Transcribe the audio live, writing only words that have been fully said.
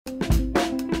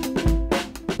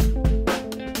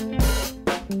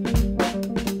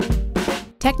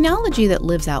Technology that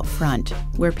lives out front,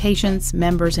 where patients,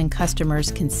 members, and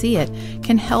customers can see it,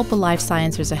 can help a life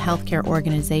sciences or healthcare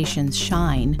organization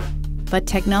shine. But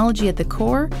technology at the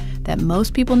core that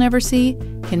most people never see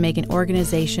can make an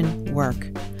organization work.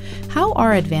 How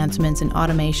are advancements in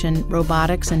automation,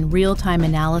 robotics, and real-time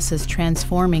analysis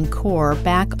transforming core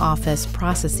back-office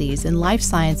processes in life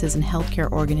sciences and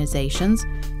healthcare organizations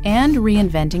and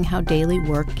reinventing how daily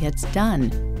work gets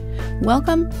done?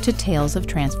 Welcome to Tales of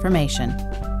Transformation.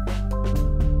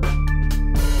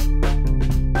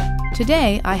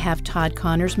 Today, I have Todd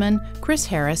Connersman, Chris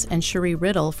Harris, and Cherie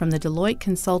Riddle from the Deloitte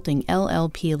Consulting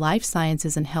LLP Life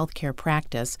Sciences and Healthcare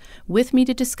Practice with me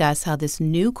to discuss how this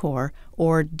new core,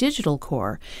 or digital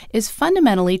core, is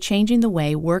fundamentally changing the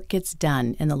way work gets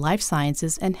done in the life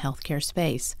sciences and healthcare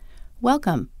space.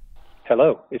 Welcome.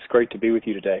 Hello. It's great to be with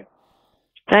you today.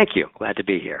 Thank you. Glad to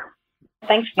be here.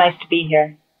 Thanks. Nice to be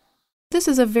here. This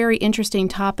is a very interesting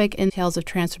topic in Tales of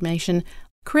Transformation.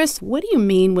 Chris, what do you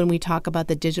mean when we talk about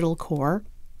the digital core?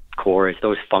 Core is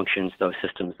those functions, those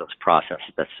systems, those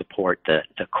processes that support the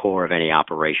core of any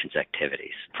operations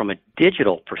activities. From a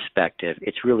digital perspective,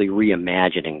 it's really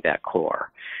reimagining that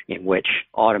core in which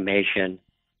automation,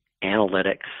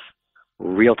 analytics,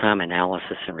 real-time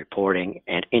analysis and reporting,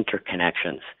 and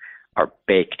interconnections are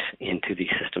baked into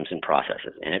these systems and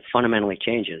processes. And it fundamentally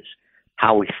changes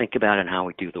how we think about and how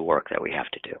we do the work that we have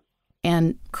to do.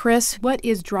 And Chris, what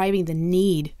is driving the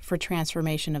need for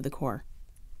transformation of the core?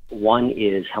 One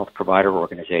is health provider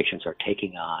organizations are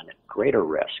taking on greater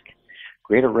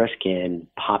risk in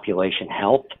population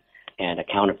health and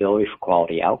accountability for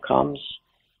quality outcomes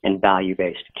and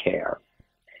value-based care.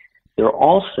 They're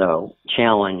also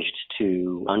challenged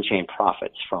to unchain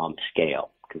profits from scale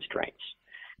constraints,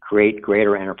 create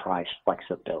greater enterprise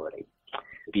flexibility,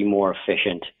 be more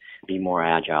efficient, be more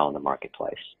agile in the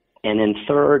marketplace. And then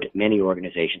third, many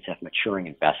organizations have maturing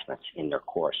investments in their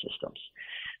core systems.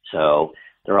 So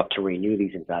they're up to renew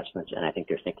these investments, and I think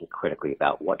they're thinking critically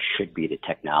about what should be the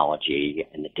technology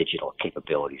and the digital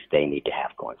capabilities they need to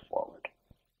have going forward.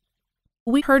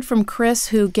 We heard from Chris,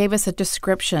 who gave us a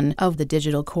description of the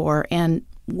digital core and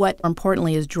what,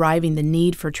 importantly, is driving the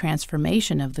need for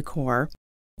transformation of the core.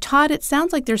 Todd, it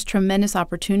sounds like there's tremendous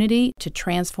opportunity to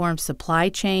transform supply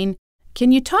chain.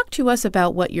 Can you talk to us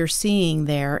about what you're seeing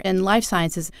there in life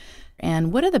sciences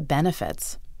and what are the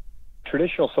benefits?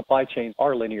 Traditional supply chains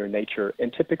are linear in nature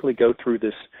and typically go through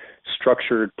this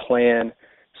structured plan,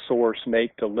 source,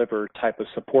 make, deliver type of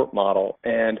support model.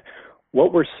 And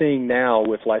what we're seeing now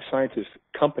with life sciences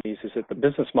companies is that the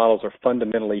business models are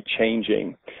fundamentally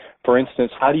changing. For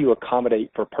instance, how do you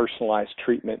accommodate for personalized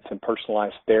treatments and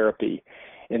personalized therapy?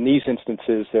 In these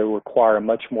instances, they require a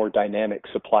much more dynamic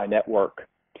supply network.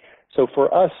 So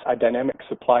for us, a dynamic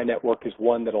supply network is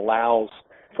one that allows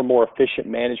for more efficient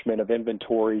management of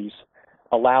inventories,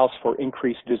 allows for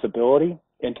increased visibility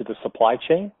into the supply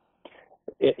chain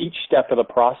at each step of the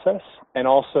process, and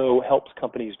also helps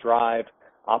companies drive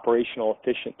operational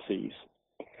efficiencies.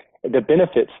 The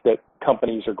benefits that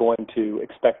companies are going to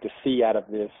expect to see out of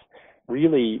this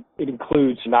really, it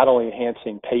includes not only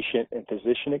enhancing patient and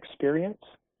physician experience,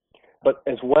 but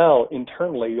as well,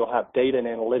 internally, you'll have data and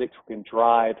analytics that can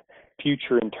drive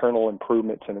future internal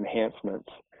improvements and enhancements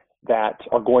that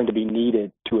are going to be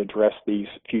needed to address these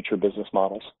future business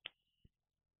models.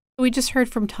 We just heard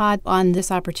from Todd on this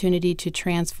opportunity to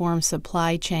transform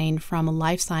supply chain from a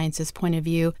life sciences point of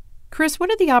view. Chris,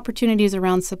 what are the opportunities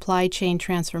around supply chain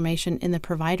transformation in the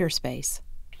provider space?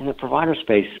 In the provider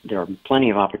space, there are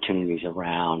plenty of opportunities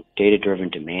around data-driven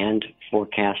demand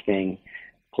forecasting,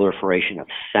 proliferation of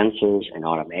sensors and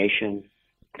automation,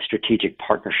 strategic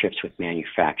partnerships with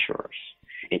manufacturers.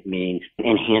 It means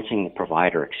enhancing the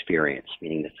provider experience,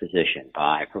 meaning the physician,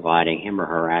 by providing him or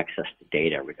her access to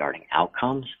data regarding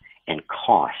outcomes and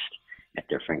cost at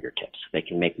their fingertips. They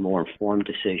can make more informed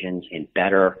decisions in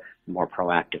better, more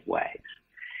proactive ways,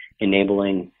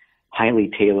 enabling highly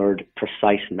tailored,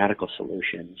 precise medical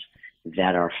solutions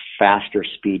that are faster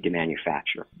speed to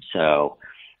manufacture. So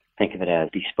think of it as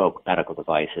bespoke medical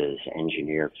devices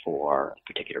engineered for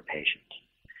a particular patient.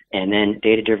 And then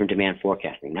data-driven demand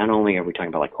forecasting. Not only are we talking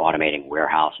about like automating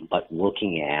warehouse, but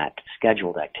looking at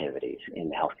scheduled activities in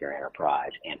the healthcare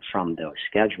enterprise, and from those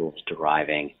schedules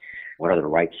deriving what are the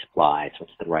right supplies,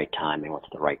 what's the right timing, what's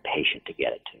the right patient to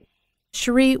get it to.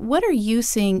 Cherie, what are you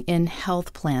seeing in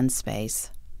health plan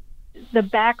space? The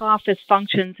back office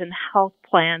functions and health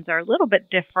plans are a little bit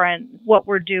different. What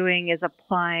we're doing is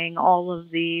applying all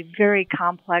of the very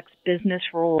complex business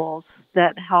rules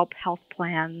that help health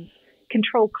plans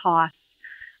control costs,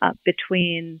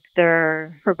 between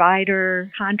their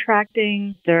provider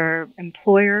contracting, their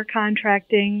employer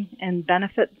contracting and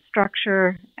benefit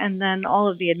structure, and then all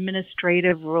of the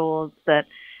administrative rules that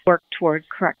work towards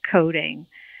correct coding.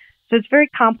 So it's a very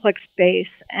complex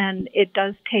space, and it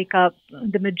does take up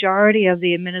the majority of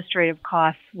the administrative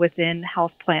costs within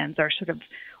health plans are sort of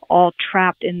all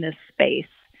trapped in this space.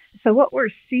 So what we're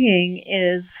seeing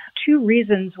is two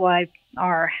reasons why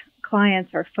our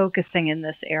clients are focusing in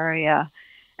this area.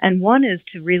 And one is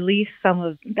to release some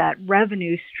of that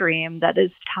revenue stream that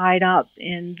is tied up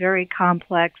in very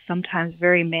complex, sometimes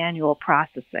very manual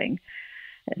processing.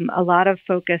 And a lot of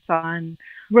focus on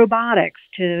robotics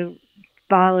to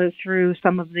follow through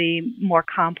some of the more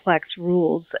complex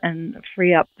rules and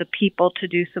free up the people to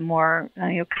do some more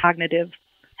cognitive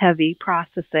heavy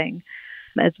processing,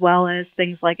 as well as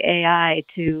things like AI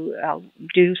to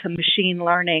do some machine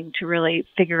learning to really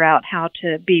figure out how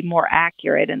to be more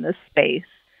accurate in this space.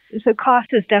 So cost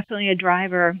is definitely a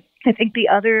driver. I think the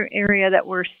other area that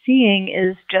we're seeing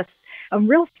is just a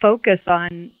real focus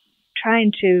on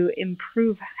trying to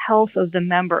improve health of the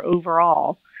member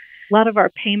overall. A lot of our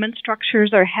payment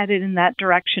structures are headed in that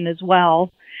direction as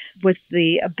well. With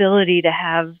the ability to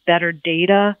have better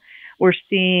data, we're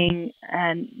seeing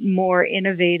more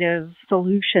innovative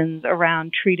solutions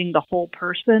around treating the whole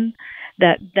person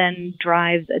that then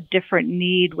drives a different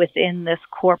need within this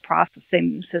core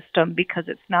processing system, because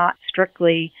it's not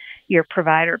strictly your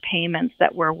provider payments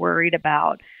that we're worried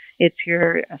about. It's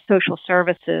your social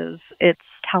services, it's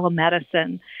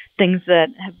telemedicine, things that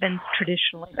have been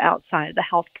traditionally outside the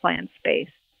health plan space.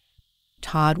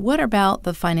 Todd, what about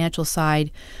the financial side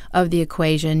of the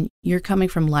equation? You're coming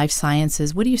from life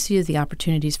sciences. What do you see as the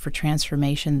opportunities for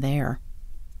transformation there?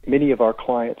 Many of our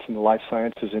clients in the life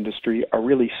sciences industry are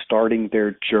really starting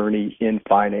their journey in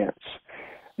finance.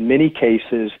 In many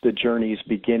cases, the journey is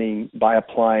beginning by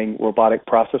applying robotic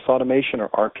process automation, or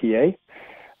RPA,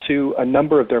 to a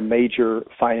number of their major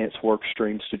finance work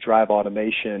streams to drive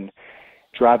automation,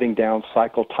 driving down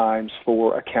cycle times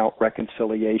for account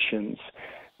reconciliations,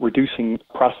 reducing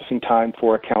processing time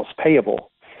for accounts payable,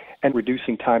 and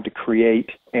reducing time to create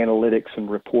analytics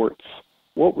and reports.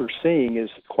 What we're seeing is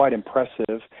quite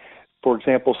impressive. For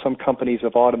example, some companies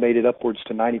have automated upwards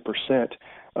to 90%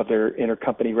 of their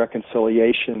intercompany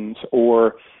reconciliations,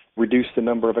 or reduced the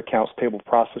number of accounts payable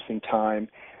processing time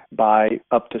by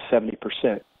up to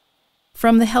 70%.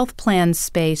 From the health plan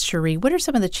space, Cherie, what are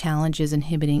some of the challenges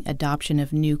inhibiting adoption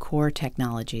of new core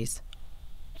technologies?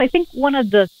 I think one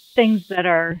of the things that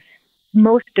are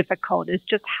most difficult is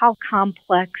just how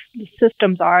complex the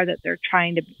systems are that they're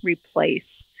trying to replace.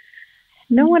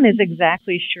 No one is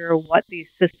exactly sure what these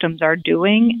systems are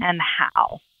doing and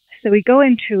how. So we go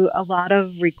into a lot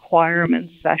of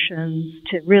requirement sessions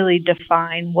to really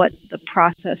define what the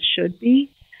process should be.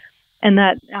 And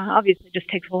that obviously just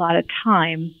takes a lot of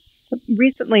time. But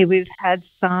recently, we've had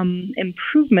some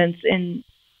improvements in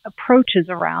approaches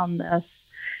around this,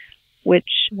 which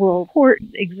will port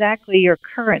exactly your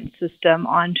current system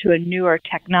onto a newer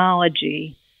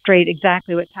technology. Straight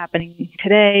exactly what's happening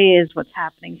today is what's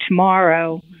happening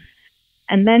tomorrow.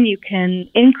 And then you can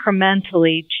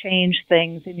incrementally change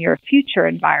things in your future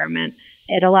environment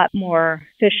at a lot more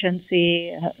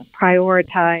efficiency,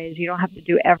 prioritize. You don't have to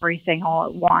do everything all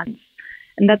at once.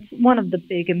 And that's one of the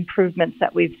big improvements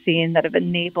that we've seen that have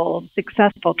enabled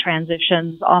successful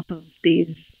transitions off of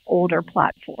these older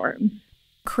platforms.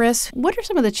 Chris, what are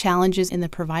some of the challenges in the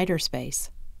provider space?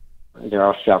 There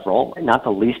are several, not the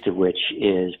least of which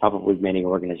is probably many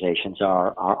organizations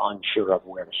are unsure of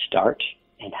where to start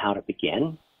and how to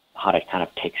begin, how to kind of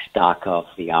take stock of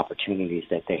the opportunities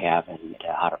that they have and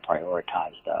how to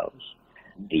prioritize those.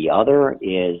 The other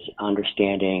is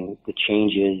understanding the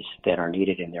changes that are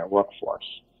needed in their workforce.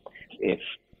 If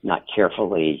not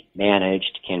carefully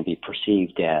managed, can be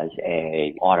perceived as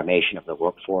a automation of the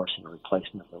workforce and a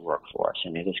replacement of the workforce,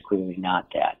 and it is clearly not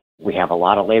that. We have a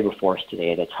lot of labor force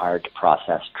today that's hired to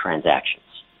process transactions,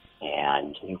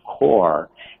 and new core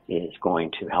is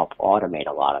going to help automate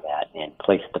a lot of that and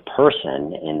place the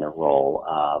person in the role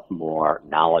of more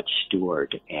knowledge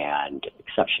steward and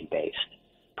exception-based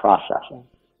processing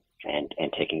and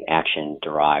taking action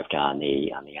derived on the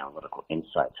analytical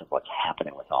insights of what's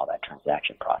happening with all that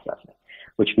transaction processing,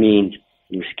 which means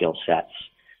new skill sets,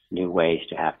 new ways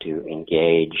to have to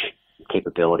engage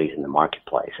capabilities in the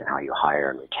marketplace and how you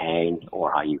hire and retain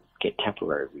or how you get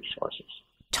temporary resources.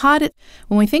 Todd,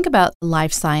 when we think about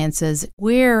life sciences,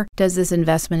 where does this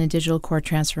investment in digital core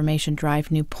transformation drive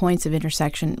new points of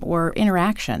intersection or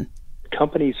interaction?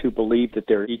 Companies who believe that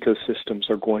their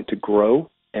ecosystems are going to grow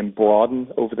and broaden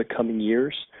over the coming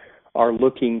years are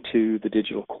looking to the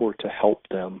digital core to help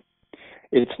them.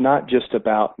 It's not just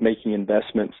about making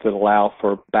investments that allow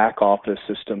for back office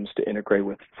systems to integrate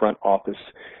with front office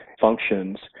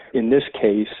functions. In this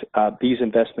case, these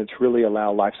investments really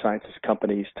allow life sciences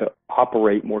companies to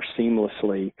operate more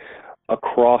seamlessly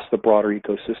across the broader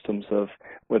ecosystems of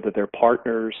whether they're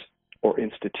partners or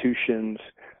institutions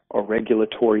or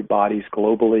regulatory bodies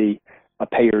globally,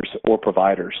 payers or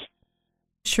providers.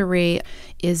 Cherie,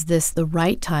 is this the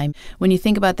right time? When you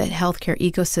think about that healthcare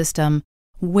ecosystem,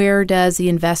 where does the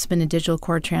investment in digital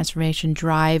core transformation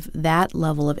drive that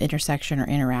level of intersection or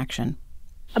interaction?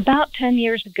 About 10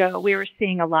 years ago, we were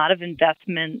seeing a lot of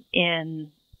investment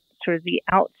in sort of the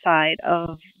outside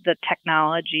of the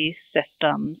technology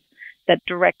systems that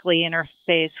directly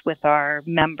interface with our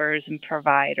members and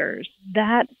providers.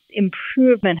 That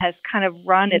improvement has kind of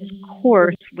run its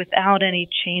course without any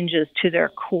changes to their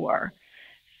core.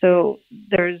 So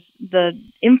there's the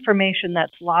information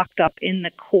that's locked up in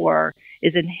the core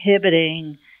is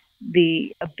inhibiting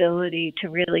the ability to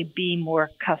really be more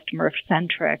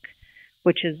customer-centric,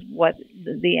 which is what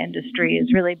the industry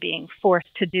is really being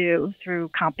forced to do through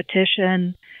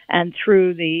competition and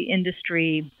through the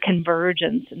industry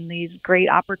convergence and these great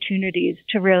opportunities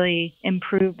to really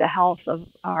improve the health of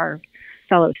our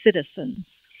fellow citizens.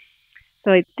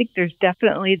 So I think there's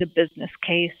definitely the business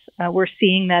case. We're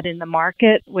seeing that in the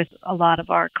market with a lot of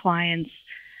our clients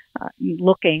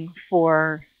looking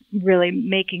for really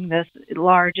making this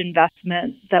large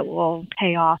investment that will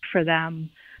pay off for them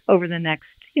over the next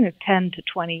 10 to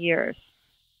 20 years.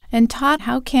 And Todd,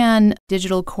 how can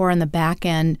digital core on the back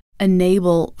end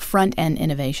enable front-end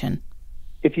innovation?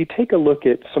 If you take a look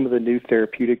at some of the new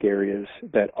therapeutic areas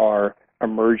that are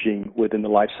emerging within the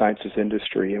life sciences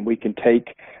industry, and we can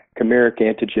take chimeric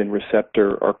antigen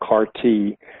receptor or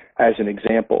CAR-T as an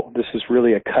example. This is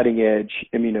really a cutting-edge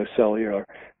immunocellular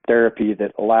therapy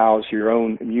that allows your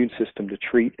own immune system to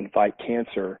treat and fight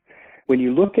cancer. When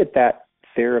you look at that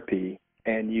therapy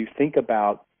and you think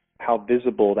about how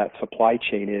visible that supply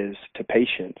chain is to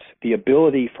patients, the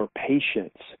ability for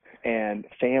patients and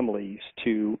families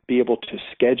to be able to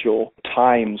schedule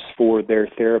times for their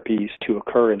therapies to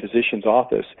occur in physician's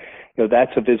office,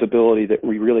 that's a visibility that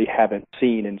we really haven't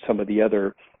seen in some of the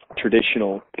other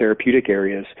traditional therapeutic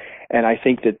areas. And I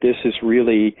think that this is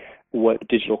really what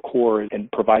digital core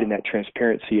and providing that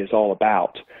transparency is all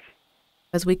about.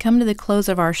 As we come to the close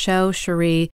of our show,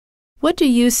 Cherie, what do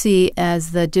you see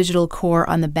as the digital core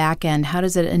on the back end? How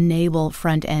does it enable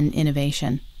front-end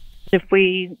innovation? If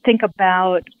we think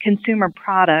about consumer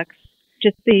products,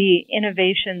 just the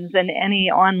innovations in any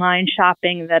online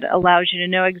shopping that allows you to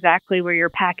know exactly where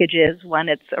your package is when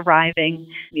it's arriving.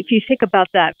 If you think about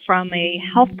that from a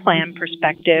health plan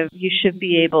perspective, you should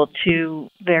be able to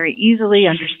very easily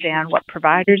understand what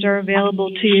providers are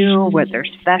available to you, what their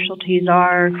specialties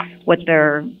are, what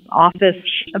their office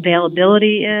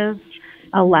availability is,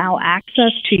 allow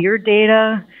access to your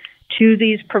data to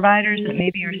these providers that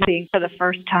maybe you're seeing for the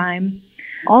first time.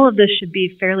 All of this should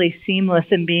be fairly seamless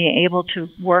in being able to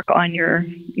work on your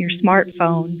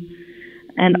smartphone.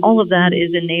 And all of that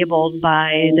is enabled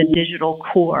by the digital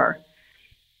core.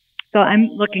 So I'm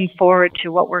looking forward to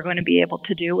what we're going to be able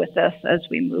to do with this as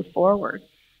we move forward.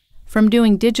 From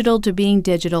doing digital to being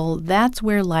digital, that's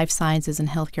where life sciences and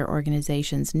healthcare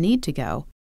organizations need to go.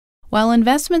 While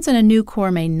investments in a new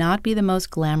core may not be the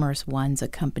most glamorous ones a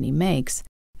company makes,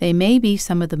 they may be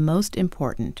some of the most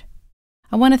important.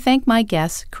 I want to thank my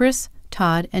guests, Chris,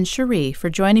 Todd, and Cherie, for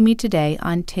joining me today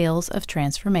on Tales of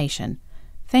Transformation.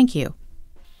 Thank you.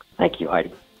 Thank you,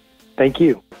 Heidi. Thank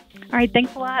you. All right,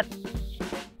 thanks a lot.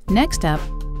 Next up,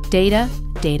 data,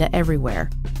 data everywhere.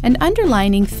 An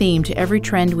underlining theme to every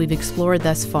trend we've explored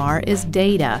thus far is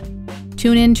data.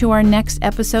 Tune in to our next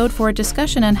episode for a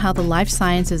discussion on how the life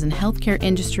sciences and healthcare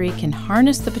industry can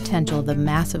harness the potential of the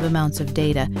massive amounts of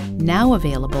data now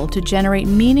available to generate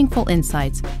meaningful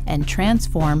insights and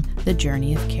transform the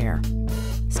journey of care.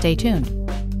 Stay tuned.